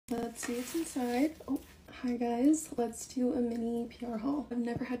Let's see what's inside. Oh, hi guys. Let's do a mini PR haul. I've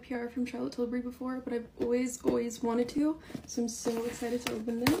never had PR from Charlotte Tilbury before, but I've always wanted to, so I'm so excited to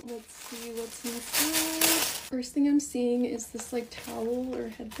open them. Let's see what's inside. First thing I'm seeing is this like towel or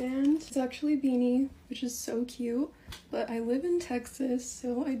headband. It's actually a beanie, which is so cute, but I live in Texas,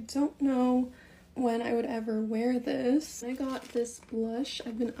 so I don't know when I would ever wear this. I got this blush.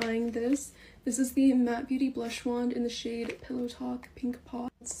 I've been eyeing this. This is the Matte Beauty Blush Wand in the shade Pillow Talk Pink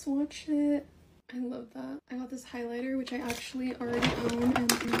Pot. Let's swatch it. I love that. I got this highlighter, which I actually already own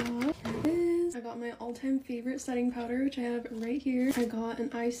and love. Here it is. I got my all-time favorite setting powder, which I have right here. I got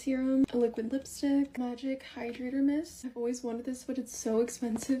an eye serum, a liquid lipstick, Magic Hydrator Mist. I've always wanted this, but it's so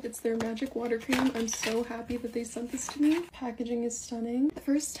expensive. It's their magic water cream. I'm so happy that they sent this to me. Packaging is stunning. The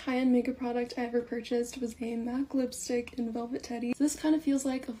first high-end makeup product I ever purchased was a MAC lipstick in Velvet Teddy. This kind of feels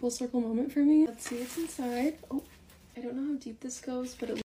like a full circle moment for me. Let's see what's inside. Oh, I don't know how deep this goes, but it